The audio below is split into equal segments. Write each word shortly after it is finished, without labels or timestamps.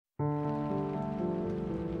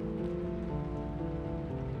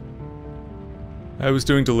I was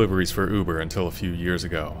doing deliveries for Uber until a few years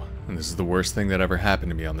ago, and this is the worst thing that ever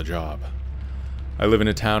happened to me on the job. I live in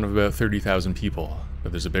a town of about 30,000 people,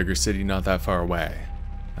 but there's a bigger city not that far away.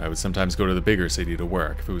 I would sometimes go to the bigger city to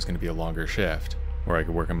work if it was going to be a longer shift, or I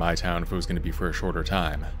could work in my town if it was going to be for a shorter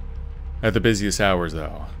time. At the busiest hours,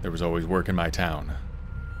 though, there was always work in my town.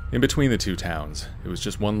 In between the two towns, it was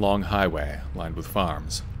just one long highway lined with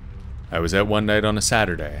farms. I was out one night on a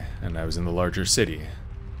Saturday, and I was in the larger city.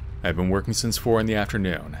 I had been working since 4 in the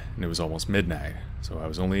afternoon, and it was almost midnight, so I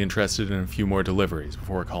was only interested in a few more deliveries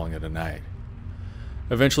before calling it a night.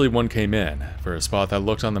 Eventually one came in, for a spot that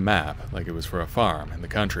looked on the map like it was for a farm in the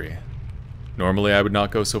country. Normally I would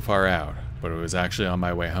not go so far out, but it was actually on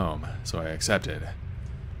my way home, so I accepted.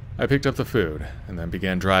 I picked up the food, and then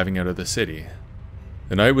began driving out of the city.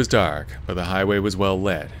 The night was dark, but the highway was well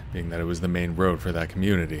lit, being that it was the main road for that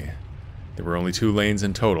community. There were only 2 lanes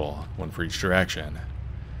in total, one for each direction.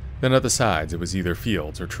 Then at the sides it was either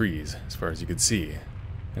fields or trees, as far as you could see,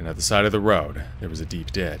 and at the side of the road there was a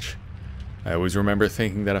deep ditch. I always remember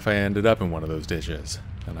thinking that if I ended up in one of those ditches,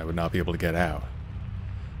 then I would not be able to get out.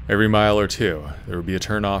 Every mile or two, there would be a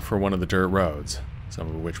turn-off for one of the dirt roads, some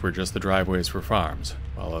of which were just the driveways for farms,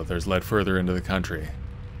 while others led further into the country.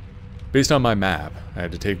 Based on my map, I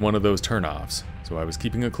had to take one of those turn-offs, so I was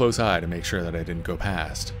keeping a close eye to make sure that I didn't go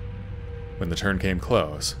past. When the turn came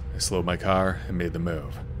close, I slowed my car and made the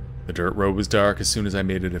move. The dirt road was dark as soon as I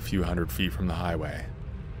made it a few hundred feet from the highway.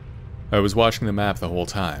 I was watching the map the whole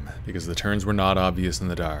time, because the turns were not obvious in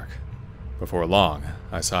the dark. Before long,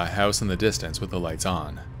 I saw a house in the distance with the lights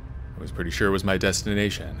on. I was pretty sure it was my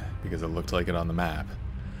destination, because it looked like it on the map.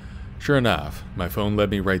 Sure enough, my phone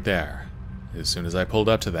led me right there. As soon as I pulled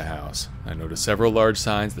up to the house, I noticed several large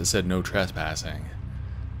signs that said no trespassing.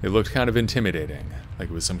 It looked kind of intimidating, like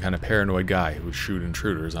it was some kind of paranoid guy who would shoot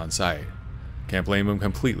intruders on sight. Can't blame him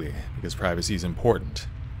completely, because privacy is important,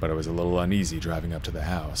 but I was a little uneasy driving up to the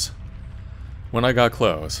house. When I got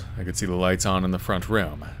close, I could see the lights on in the front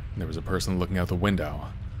room, and there was a person looking out the window.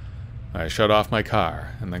 I shut off my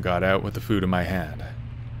car, and then got out with the food in my hand.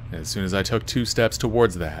 As soon as I took 2 steps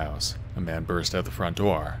towards the house, a man burst out the front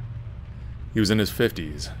door. He was in his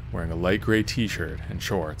 50s, wearing a light gray t-shirt and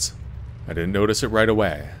shorts. I didn't notice it right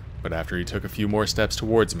away, but after he took a few more steps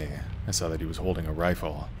towards me, I saw that he was holding a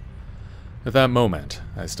rifle. At that moment,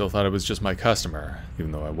 I still thought it was just my customer,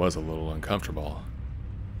 even though I was a little uncomfortable.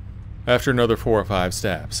 After another 4 or 5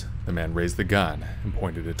 steps, the man raised the gun and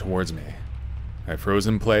pointed it towards me. I froze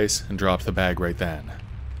in place and dropped the bag right then.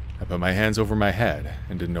 I put my hands over my head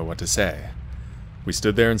and didn't know what to say. We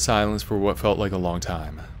stood there in silence for what felt like a long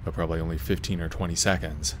time, but probably only 15 or 20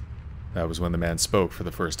 seconds. That was when the man spoke for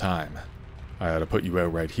the first time. "I ought to put you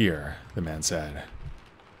out right here," the man said.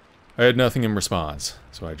 I had nothing in response,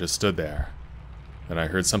 so I just stood there. Then I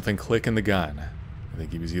heard something click in the gun. I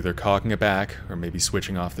think he was either cocking it back or maybe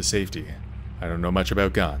switching off the safety. I don't know much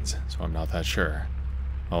about guns, so I'm not that sure.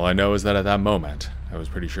 All I know is that at that moment, I was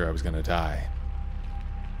pretty sure I was going to die.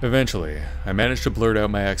 Eventually, I managed to blurt out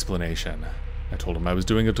my explanation. I told him I was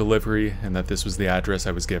doing a delivery and that this was the address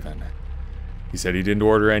I was given. He said he didn't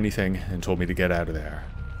order anything and told me to get out of there.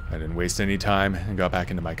 I didn't waste any time and got back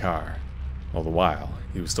into my car. All the while,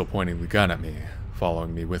 he was still pointing the gun at me,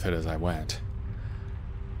 following me with it as I went.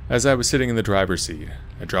 As I was sitting in the driver's seat,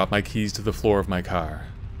 I dropped my keys to the floor of my car.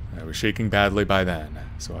 I was shaking badly by then,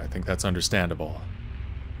 so I think that's understandable.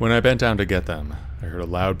 When I bent down to get them, I heard a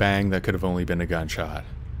loud bang that could have only been a gunshot.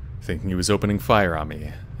 Thinking he was opening fire on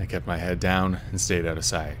me, I kept my head down and stayed out of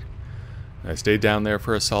sight. I stayed down there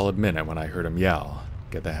for a solid minute when I heard him yell,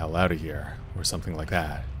 "Get the hell out of here," or something like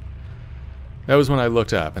that. That was when I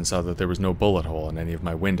looked up and saw that there was no bullet hole in any of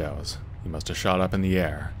my windows. He must have shot up in the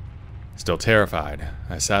air. Still terrified,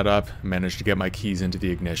 I sat up and managed to get my keys into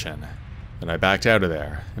the ignition. Then I backed out of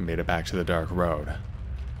there and made it back to the dark road.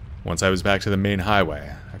 Once I was back to the main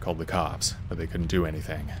highway, I called the cops, but they couldn't do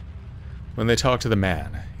anything. When they talked to the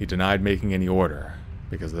man, he denied making any order.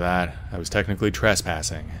 Because of that, I was technically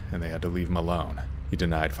trespassing, and they had to leave him alone. He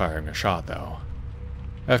denied firing a shot, though.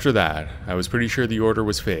 After that, I was pretty sure the order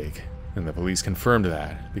was fake, and the police confirmed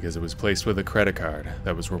that because it was placed with a credit card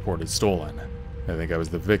that was reported stolen. I think I was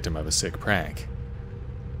the victim of a sick prank.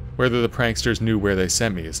 Whether the pranksters knew where they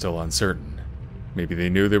sent me is still uncertain. Maybe they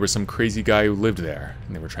knew there was some crazy guy who lived there,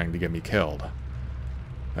 and they were trying to get me killed.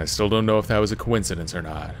 I still don't know if that was a coincidence or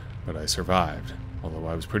not, but I survived, although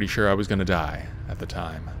I was pretty sure I was going to die at the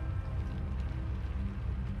time.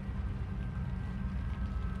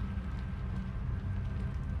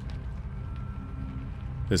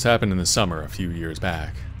 This happened in the summer a few years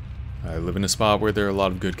back. I live in a spot where there are a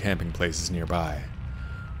lot of good camping places nearby.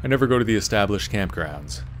 I never go to the established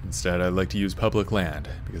campgrounds. Instead, I like to use public land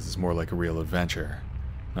because it's more like a real adventure.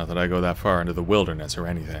 Not that I go that far into the wilderness or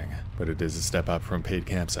anything, but it is a step up from paid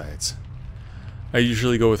campsites. I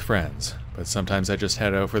usually go with friends, but sometimes I just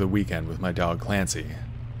head out for the weekend with my dog Clancy.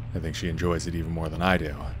 I think she enjoys it even more than I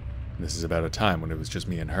do. This is about a time when it was just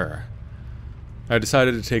me and her. I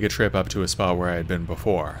decided to take a trip up to a spot where I had been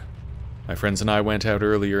before. My friends and I went out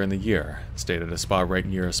earlier in the year, stayed at a spot right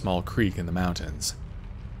near a small creek in the mountains.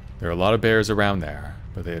 There are a lot of bears around there,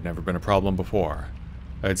 but they had never been a problem before.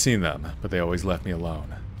 I had seen them, but they always left me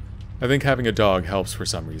alone. I think having a dog helps for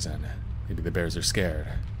some reason. Maybe the bears are scared.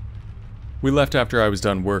 We left after I was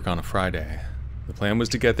done work on a Friday. The plan was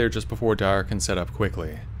to get there just before dark and set up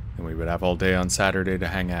quickly, and we would have all day on Saturday to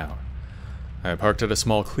hang out. I parked at a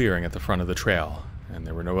small clearing at the front of the trail, and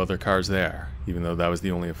there were no other cars there, even though that was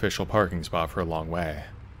the only official parking spot for a long way.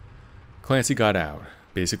 Clancy got out,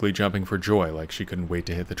 basically jumping for joy like she couldn't wait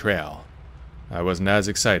to hit the trail. I wasn't as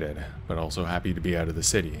excited, but also happy to be out of the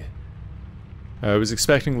city. I was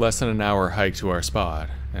expecting less than an hour hike to our spot,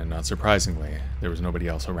 and not surprisingly, there was nobody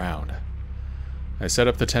else around. I set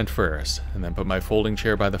up the tent first, and then put my folding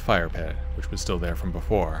chair by the fire pit, which was still there from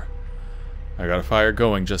before. I got a fire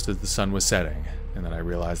going just as the sun was setting, and then I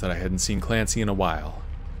realized that I hadn't seen Clancy in a while.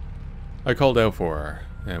 I called out for her,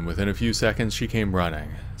 and within a few seconds she came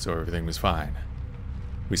running, so everything was fine.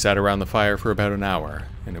 We sat around the fire for about an hour,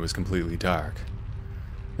 and it was completely dark.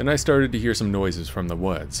 Then I started to hear some noises from the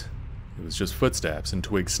woods. It was just footsteps and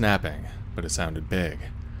twigs snapping, but it sounded big.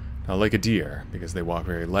 Not like a deer, because they walk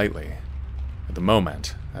very lightly. At the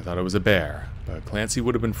moment, I thought it was a bear, but Clancy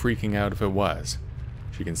would have been freaking out if it was.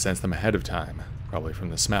 She can sense them ahead of time, probably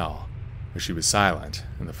from the smell. But she was silent,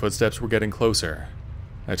 and the footsteps were getting closer.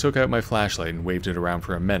 I took out my flashlight and waved it around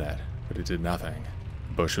for a minute, but it did nothing.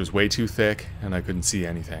 The bush was way too thick, and I couldn't see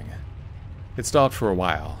anything. It stopped for a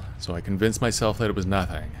while, so I convinced myself that it was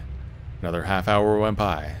nothing. Another half hour went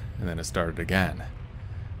by, and then it started again.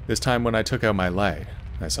 This time when I took out my light,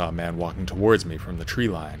 I saw a man walking towards me from the tree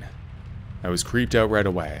line. I was creeped out right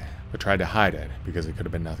away, but tried to hide it because it could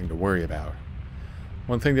have been nothing to worry about.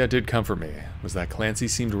 One thing that did comfort me was that Clancy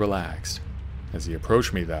seemed relaxed. As he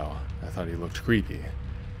approached me, though, I thought he looked creepy.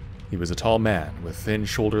 He was a tall man with thin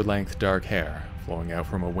shoulder-length dark hair flowing out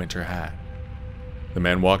from a winter hat. The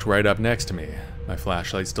man walked right up next to me, my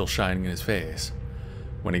flashlight still shining in his face.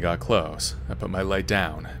 When he got close, I put my light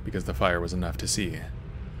down because the fire was enough to see.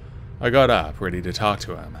 I got up, ready to talk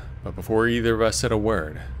to him, but before either of us said a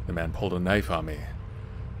word, the man pulled a knife on me.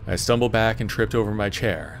 I stumbled back and tripped over my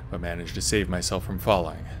chair, but managed to save myself from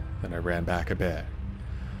falling. Then I ran back a bit.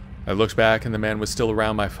 I looked back and the man was still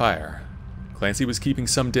around my fire. Clancy was keeping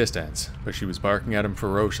some distance, but she was barking at him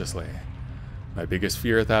ferociously. My biggest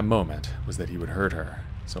fear at that moment was that he would hurt her,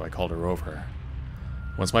 so I called her over.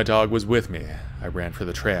 Once my dog was with me, I ran for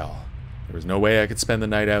the trail. There was no way I could spend the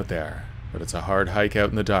night out there, but it's a hard hike out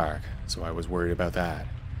in the dark, so I was worried about that.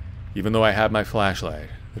 Even though I had my flashlight,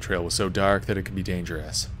 the trail was so dark that it could be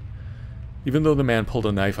dangerous. Even though the man pulled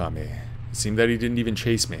a knife on me, it seemed that he didn't even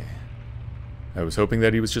chase me. I was hoping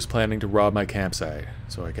that he was just planning to rob my campsite,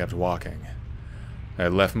 so I kept walking. I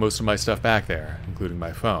had left most of my stuff back there, including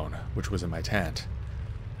my phone, which was in my tent.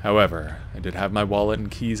 However, I did have my wallet and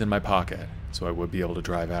keys in my pocket, so I would be able to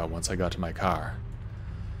drive out once I got to my car.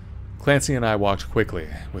 Clancy and I walked quickly,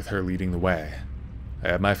 with her leading the way. I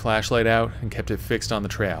had my flashlight out and kept it fixed on the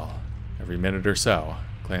trail. Every minute or so,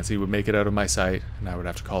 Clancy would make it out of my sight, and I would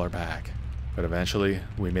have to call her back. But eventually,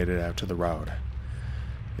 we made it out to the road.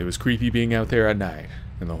 It was creepy being out there at night,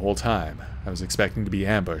 and the whole time, I was expecting to be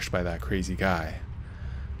ambushed by that crazy guy.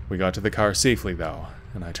 We got to the car safely, though,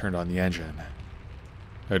 and I turned on the engine.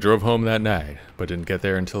 I drove home that night, but didn't get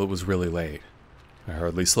there until it was really late. I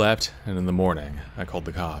hardly slept, and in the morning, I called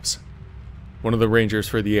the cops. One of the rangers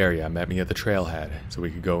for the area met me at the trailhead so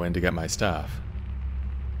we could go in to get my stuff.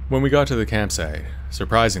 When we got to the campsite,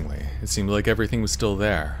 surprisingly, it seemed like everything was still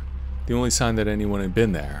there. The only sign that anyone had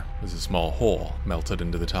been there was a small hole melted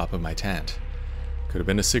into the top of my tent. Could have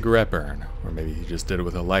been a cigarette burn, or maybe he just did it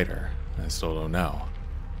with a lighter. I still don't know.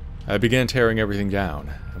 I began tearing everything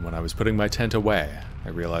down, and when I was putting my tent away, I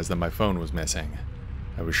realized that my phone was missing.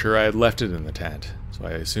 I was sure I had left it in the tent, so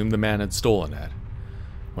I assumed the man had stolen it.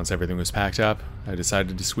 Once everything was packed up, I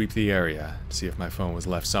decided to sweep the area to see if my phone was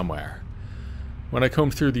left somewhere. When I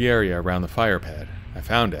combed through the area around the fire pit, I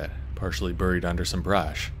found it, partially buried under some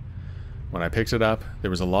brush. When I picked it up,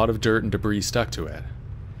 there was a lot of dirt and debris stuck to it.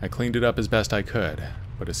 I cleaned it up as best I could,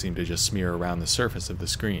 but it seemed to just smear around the surface of the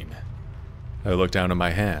screen. I looked down at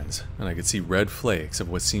my hands, and I could see red flakes of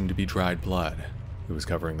what seemed to be dried blood. It was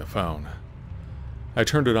covering the phone. I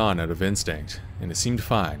turned it on out of instinct, and it seemed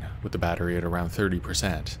fine, with the battery at around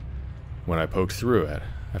 30%. When I poked through it,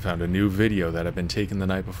 I found a new video that had been taken the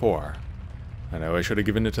night before. I know I should have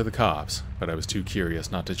given it to the cops, but I was too curious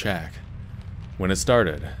not to check. When it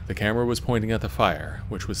started, the camera was pointing at the fire,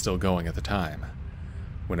 which was still going at the time.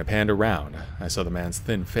 When it panned around, I saw the man's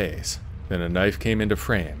thin face. Then a knife came into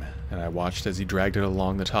frame, and I watched as he dragged it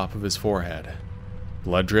along the top of his forehead.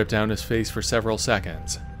 Blood dripped down his face for several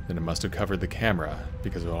seconds, then it must have covered the camera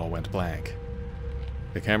because it all went blank.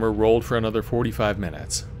 The camera rolled for another 45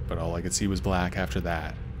 minutes, but all I could see was black after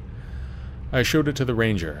that. I showed it to the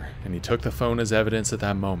ranger, and he took the phone as evidence at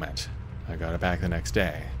that moment. I got it back the next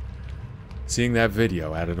day. Seeing that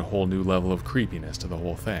video added a whole new level of creepiness to the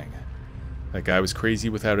whole thing. That guy was crazy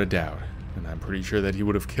without a doubt, and I'm pretty sure that he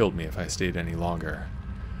would have killed me if I stayed any longer.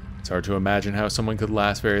 It's hard to imagine how someone could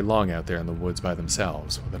last very long out there in the woods by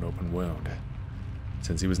themselves with an open wound.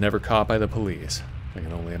 Since he was never caught by the police, I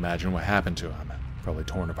can only imagine what happened to him, probably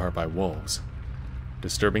torn apart by wolves.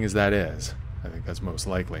 Disturbing as that is, I think that's most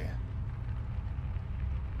likely.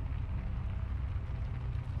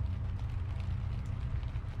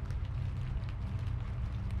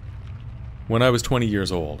 When I was 20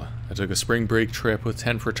 years old, I took a spring break trip with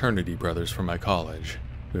 10 fraternity brothers from my college.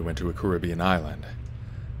 We went to a Caribbean island.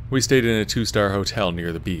 We stayed in a 2-star hotel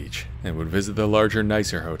near the beach, and would visit the larger,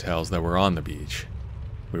 nicer hotels that were on the beach.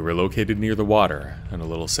 We were located near the water, and a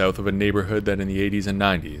little south of a neighborhood that in the 80s and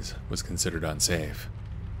 90s was considered unsafe.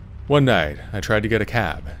 One night, I tried to get a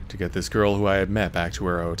cab to get this girl who I had met back to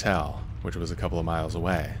her hotel, which was a couple of miles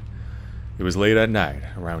away. It was late at night,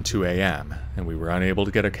 around 2 a.m., and we were unable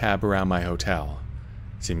to get a cab around my hotel.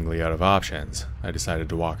 Seemingly out of options, I decided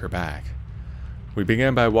to walk her back. We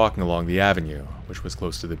began by walking along the avenue, which was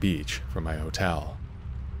close to the beach, from my hotel.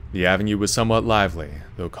 The avenue was somewhat lively,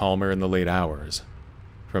 though calmer in the late hours.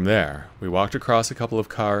 From there, we walked across a couple of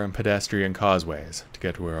car and pedestrian causeways to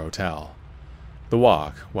get to her hotel. The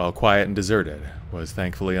walk, while quiet and deserted, was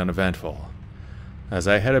thankfully uneventful. As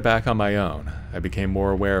I headed back on my own, I became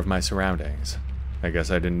more aware of my surroundings. I guess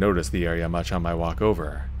I didn't notice the area much on my walk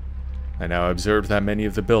over. I now observed that many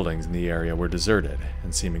of the buildings in the area were deserted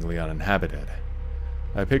and seemingly uninhabited.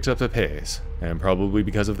 I picked up the pace, and probably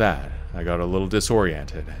because of that, I got a little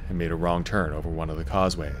disoriented and made a wrong turn over one of the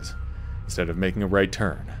causeways. Instead of making a right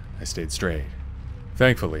turn, I stayed straight.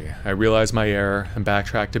 Thankfully, I realized my error and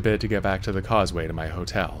backtracked a bit to get back to the causeway to my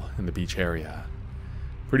hotel in the beach area.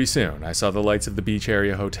 Pretty soon, I saw the lights of the beach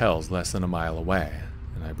area hotels less than a mile away,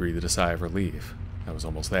 and I breathed a sigh of relief. I was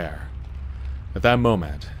almost there. At that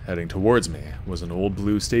moment, heading towards me, was an old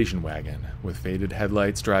blue station wagon with faded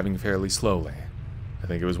headlights driving fairly slowly. I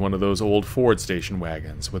think it was one of those old Ford station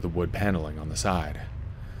wagons with the wood paneling on the side.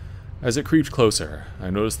 As it creeped closer, I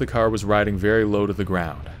noticed the car was riding very low to the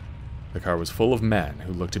ground. The car was full of men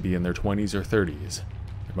who looked to be in their 20s or 30s.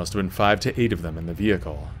 There must have been 5 to 8 of them in the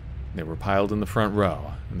vehicle. They were piled in the front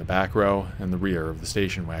row, in the back row, and the rear of the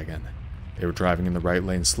station wagon. They were driving in the right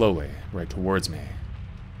lane slowly, right towards me.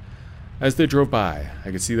 As they drove by, I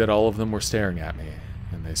could see that all of them were staring at me,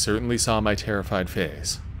 and they certainly saw my terrified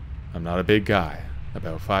face. I'm not a big guy,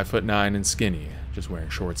 about 5'9" and skinny, just wearing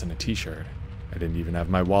shorts and a t-shirt. I didn't even have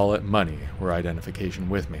my wallet, money, or identification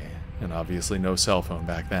with me, and obviously no cell phone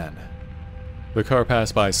back then. The car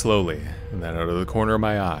passed by slowly, and then out of the corner of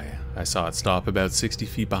my eye, I saw it stop about 60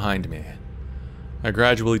 feet behind me. I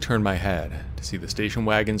gradually turned my head to see the station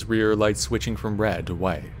wagon's rear lights switching from red to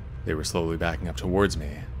white. They were slowly backing up towards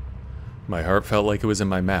me. My heart felt like it was in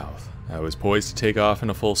my mouth. I was poised to take off in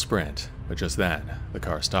a full sprint, but just then, the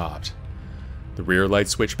car stopped. The rear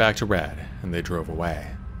lights switched back to red, and they drove away,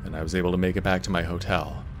 and I was able to make it back to my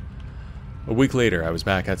hotel. A week later, I was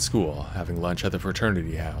back at school, having lunch at the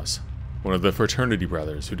fraternity house. One of the fraternity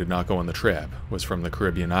brothers who did not go on the trip was from the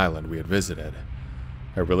Caribbean island we had visited.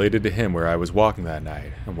 I related to him where I was walking that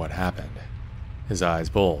night and what happened. His eyes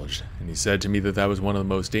bulged, and he said to me that that was one of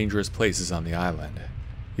the most dangerous places on the island.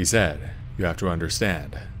 He said, "You have to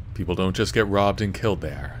understand, people don't just get robbed and killed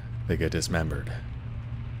there, they get dismembered."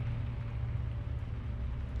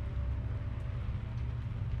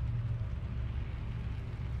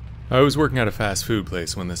 I was working at a fast food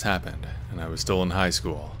place when this happened, and I was still in high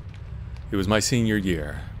school. It was my senior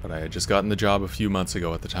year, but I had just gotten the job a few months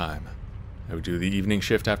ago at the time. I would do the evening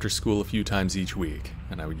shift after school a few times each week,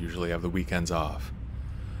 and I would usually have the weekends off.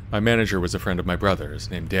 My manager was a friend of my brother's,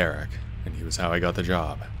 named Derek, and he was how I got the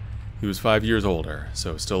job. He was 5 years older,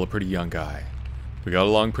 so still a pretty young guy. We got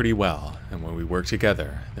along pretty well, and when we worked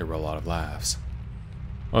together, there were a lot of laughs.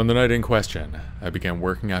 On the night in question, I began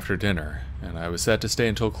working after dinner, and I was set to stay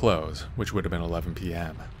until close, which would have been 11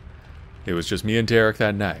 p.m. It was just me and Derek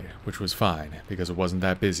that night, which was fine because it wasn't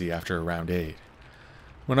that busy after around 8.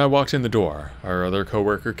 When I walked in the door, our other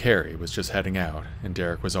coworker Carrie was just heading out, and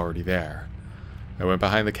Derek was already there. I went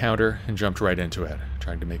behind the counter and jumped right into it,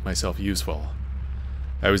 trying to make myself useful.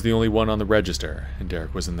 I was the only one on the register, and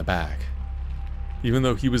Derek was in the back. Even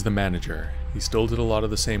though he was the manager, he still did a lot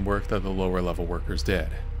of the same work that the lower level workers did,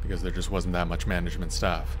 because there just wasn't that much management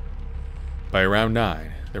stuff. By around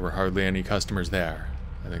 9, there were hardly any customers there.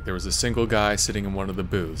 I think there was a single guy sitting in one of the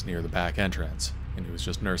booths near the back entrance, and he was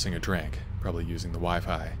just nursing a drink, probably using the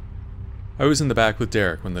Wi-Fi. I was in the back with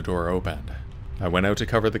Derek when the door opened. I went out to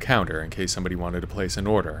cover the counter in case somebody wanted to place an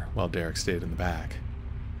order, while Derek stayed in the back.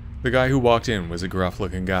 The guy who walked in was a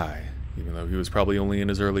gruff-looking guy, even though he was probably only in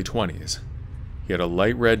his early 20s. He had a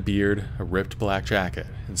light red beard, a ripped black jacket,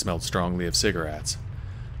 and smelled strongly of cigarettes.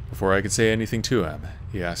 Before I could say anything to him,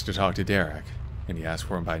 he asked to talk to Derek, and he asked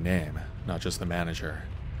for him by name, not just the manager.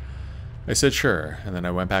 I said sure, and then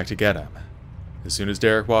I went back to get him. As soon as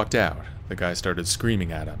Derek walked out, the guy started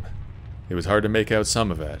screaming at him. It was hard to make out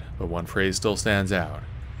some of it, but one phrase still stands out.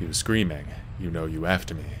 He was screaming, "You know you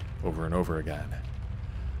effed me," over and over again.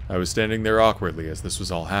 I was standing there awkwardly as this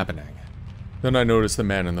was all happening. Then I noticed the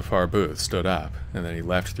man in the far booth stood up, and then he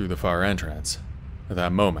left through the far entrance. At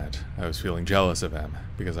that moment, I was feeling jealous of him,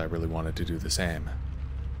 because I really wanted to do the same.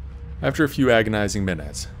 After a few agonizing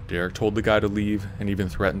minutes, Derek told the guy to leave and even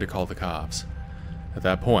threatened to call the cops. At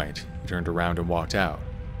that point, he turned around and walked out.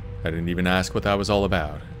 I didn't even ask what that was all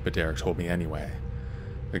about, but Derek told me anyway.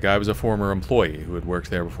 The guy was a former employee who had worked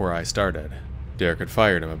there before I started. Derek had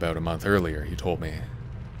fired him about a month earlier, he told me.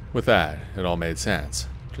 With that, it all made sense.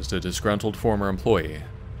 Just a disgruntled former employee.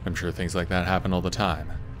 I'm sure things like that happen all the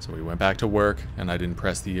time. So we went back to work, and I didn't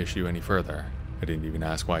press the issue any further. I didn't even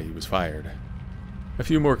ask why he was fired. A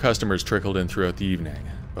few more customers trickled in throughout the evening,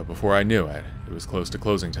 but before I knew it, it was close to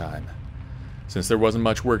closing time. Since there wasn't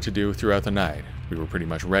much work to do throughout the night, we were pretty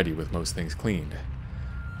much ready with most things cleaned.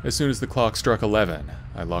 As soon as the clock struck 11,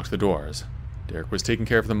 I locked the doors. Derek was taking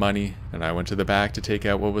care of the money, and I went to the back to take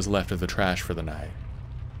out what was left of the trash for the night.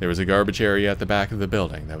 There was a garbage area at the back of the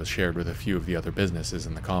building that was shared with a few of the other businesses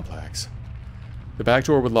in the complex. The back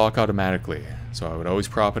door would lock automatically, so I would always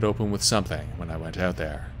prop it open with something when I went out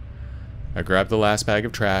there. I grabbed the last bag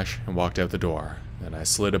of trash and walked out the door, then I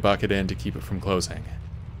slid a bucket in to keep it from closing.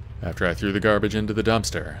 After I threw the garbage into the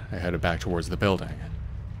dumpster, I headed back towards the building.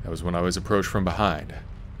 That was when I was approached from behind.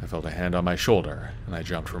 I felt a hand on my shoulder, and I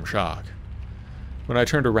jumped from shock. When I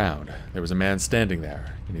turned around, there was a man standing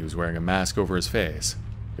there, and he was wearing a mask over his face.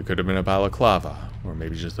 It could have been a balaclava, or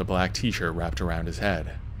maybe just a black t-shirt wrapped around his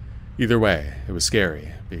head. Either way, it was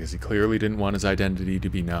scary, because he clearly didn't want his identity to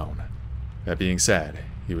be known. That being said,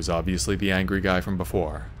 he was obviously the angry guy from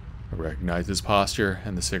before. I recognized his posture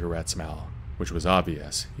and the cigarette smell, which was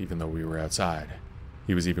obvious, even though we were outside.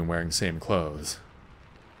 He was even wearing the same clothes.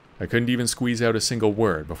 I couldn't even squeeze out a single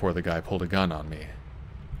word before the guy pulled a gun on me.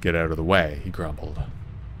 "Get out of the way," he grumbled.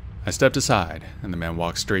 I stepped aside, and the man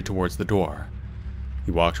walked straight towards the door.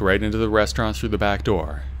 He walked right into the restaurant through the back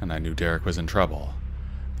door, and I knew Derek was in trouble.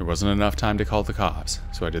 There wasn't enough time to call the cops,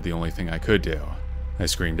 so I did the only thing I could do. I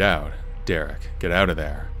screamed out, "Derek, get out of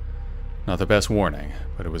there." Not the best warning,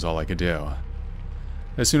 but it was all I could do.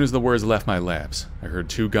 As soon as the words left my lips, I heard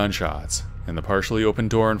 2 gunshots, and the partially open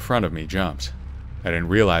door in front of me jumped. I didn't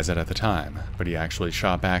realize it at the time, but he actually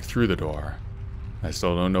shot back through the door. I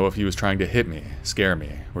still don't know if he was trying to hit me, scare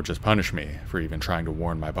me, or just punish me for even trying to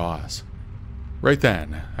warn my boss. Right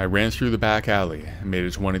then, I ran through the back alley and made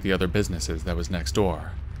it to one of the other businesses that was next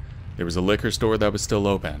door. There was a liquor store that was still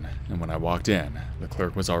open, and when I walked in, the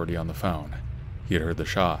clerk was already on the phone. He had heard the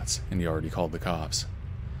shots, and he already called the cops.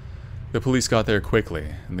 The police got there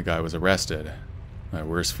quickly, and the guy was arrested. My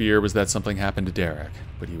worst fear was that something happened to Derek,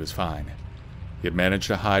 but he was fine. He had managed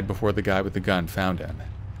to hide before the guy with the gun found him.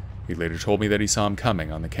 He later told me that he saw him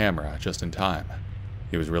coming on the camera just in time.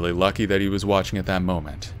 He was really lucky that he was watching at that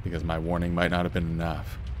moment, because my warning might not have been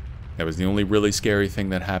enough. That was the only really scary thing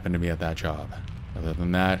that happened to me at that job. Other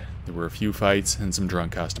than that, there were a few fights and some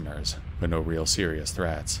drunk customers, but no real serious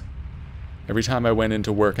threats. Every time I went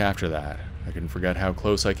into work after that, I couldn't forget how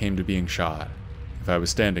close I came to being shot. If I was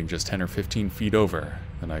standing just 10 or 15 feet over,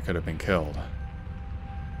 then I could have been killed.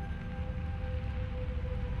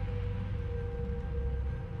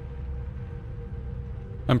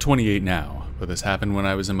 I'm 28 now, but this happened when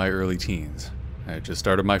I was in my early teens. I had just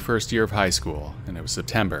started my first year of high school, and it was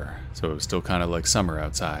September, so it was still kind of like summer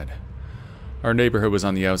outside. Our neighborhood was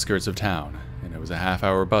on the outskirts of town, and it was a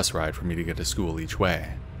half-hour bus ride for me to get to school each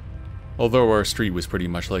way. Although our street was pretty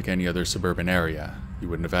much like any other suburban area, you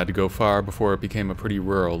wouldn't have had to go far before it became a pretty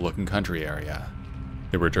rural-looking country area.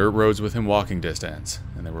 There were dirt roads within walking distance,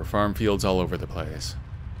 and there were farm fields all over the place.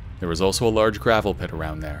 There was also a large gravel pit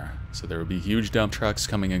around there, so there would be huge dump trucks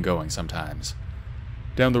coming and going sometimes.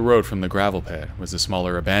 Down the road from the gravel pit was a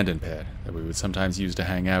smaller abandoned pit that we would sometimes use to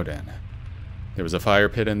hang out in. There was a fire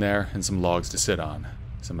pit in there and some logs to sit on.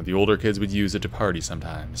 Some of the older kids would use it to party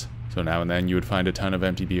sometimes, so now and then you would find a ton of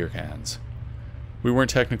empty beer cans. We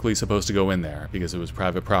weren't technically supposed to go in there because it was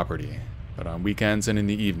private property, but on weekends and in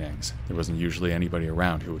the evenings, there wasn't usually anybody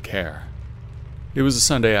around who would care. It was a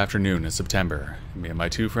Sunday afternoon in September, and me and my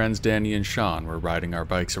two friends Danny and Sean were riding our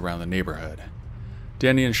bikes around the neighborhood.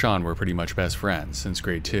 Danny and Sean were pretty much best friends since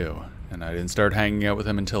grade 2, and I didn't start hanging out with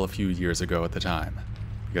them until a few years ago at the time.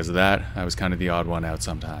 Because of that, I was kind of the odd one out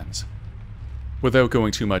sometimes. Without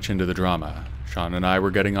going too much into the drama, Sean and I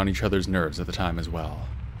were getting on each other's nerves at the time as well.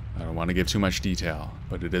 I don't want to give too much detail,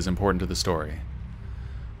 but it is important to the story.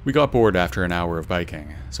 We got bored after an hour of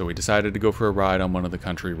biking, so we decided to go for a ride on one of the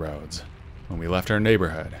country roads. When we left our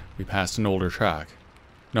neighborhood, we passed an older truck.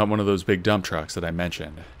 Not one of those big dump trucks that I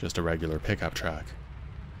mentioned, just a regular pickup truck.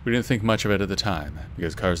 We didn't think much of it at the time,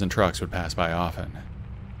 because cars and trucks would pass by often.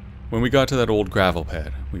 When we got to that old gravel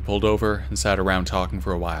pit, we pulled over and sat around talking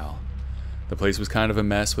for a while. The place was kind of a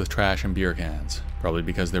mess with trash and beer cans, probably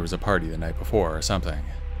because there was a party the night before or something.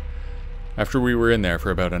 After we were in there for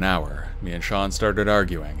about an hour, me and Sean started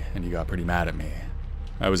arguing, and he got pretty mad at me.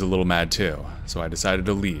 I was a little mad too, so I decided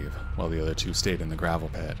to leave, while the other two stayed in the gravel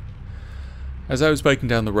pit. As I was biking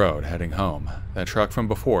down the road, heading home, that truck from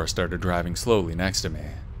before started driving slowly next to me.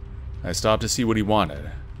 I stopped to see what he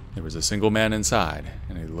wanted. There was a single man inside,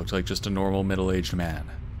 and he looked like just a normal middle-aged man.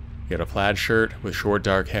 He had a plaid shirt with short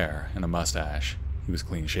dark hair and a mustache. He was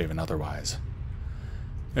clean-shaven otherwise.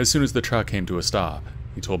 As soon as the truck came to a stop,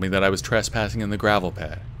 he told me that I was trespassing in the gravel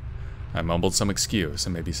pit. I mumbled some excuse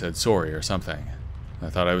and maybe said sorry or something. I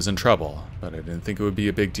thought I was in trouble, but I didn't think it would be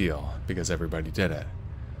a big deal, because everybody did it.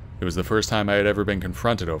 It was the first time I had ever been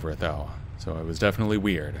confronted over it though, so it was definitely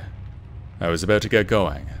weird. I was about to get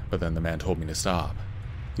going, but then the man told me to stop.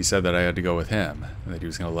 He said that I had to go with him, and that he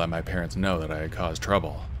was going to let my parents know that I had caused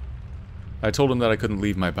trouble. I told him that I couldn't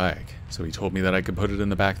leave my bike, so he told me that I could put it in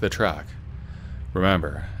the back of the truck.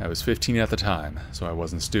 Remember, I was 15 at the time, so I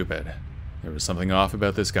wasn't stupid. There was something off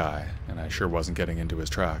about this guy, and I sure wasn't getting into his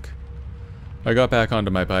truck. I got back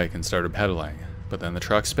onto my bike and started pedaling, but then the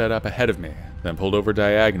truck sped up ahead of me, then pulled over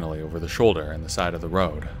diagonally over the shoulder and the side of the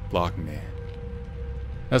road, blocking me.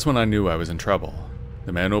 That's when I knew I was in trouble.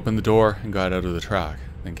 The man opened the door and got out of the truck,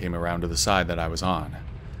 then came around to the side that I was on.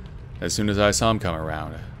 As soon as I saw him come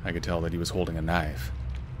around, I could tell that he was holding a knife.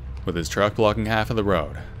 With his truck blocking half of the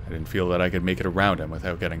road, I didn't feel that I could make it around him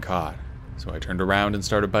without getting caught, so I turned around and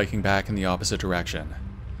started biking back in the opposite direction.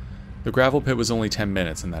 The gravel pit was only 10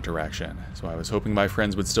 minutes in that direction, so I was hoping my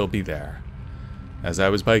friends would still be there. As I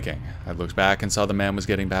was biking, I looked back and saw the man was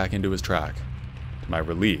getting back into his truck. To my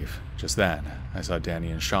relief, just then, I saw Danny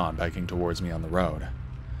and Sean biking towards me on the road.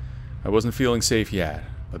 I wasn't feeling safe yet,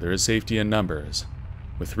 but there is safety in numbers.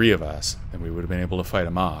 With 3 of us, then we would have been able to fight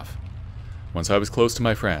him off. Once I was close to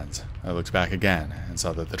my friends, I looked back again and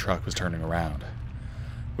saw that the truck was turning around.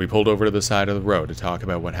 We pulled over to the side of the road to talk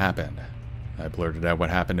about what happened. I blurted out what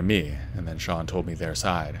happened to me, and then Sean told me their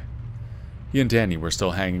side. He and Danny were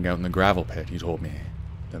still hanging out in the gravel pit, he told me.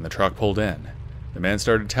 Then the truck pulled in. The man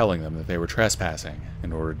started telling them that they were trespassing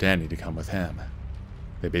and ordered Danny to come with him.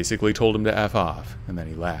 They basically told him to F off, and then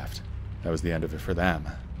he left. That was the end of it for them.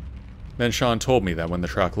 Then Sean told me that when the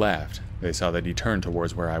truck left, they saw that he turned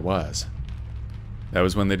towards where I was. That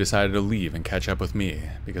was when they decided to leave and catch up with me,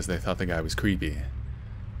 because they thought the guy was creepy.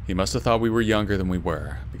 He must have thought we were younger than we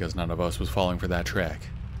were, because none of us was falling for that trick.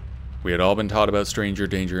 We had all been taught about stranger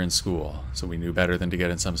danger in school, so we knew better than to get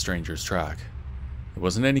in some stranger's truck. It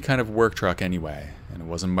wasn't any kind of work truck anyway, and it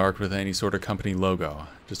wasn't marked with any sort of company logo,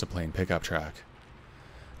 just a plain pickup truck.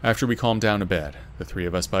 After we calmed down a bit, the 3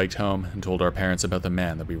 of us biked home and told our parents about the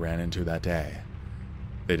man that we ran into that day.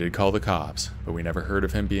 They did call the cops, but we never heard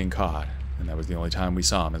of him being caught, and that was the only time we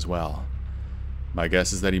saw him as well. My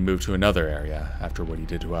guess is that he moved to another area after what he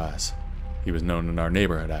did to us. He was known in our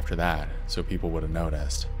neighborhood after that, so people would have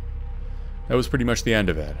noticed. That was pretty much the end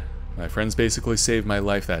of it. My friends basically saved my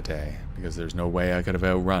life that day, because there's no way I could have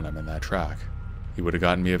outrun him in that truck. He would have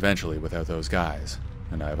gotten me eventually without those guys,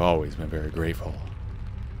 and I have always been very grateful.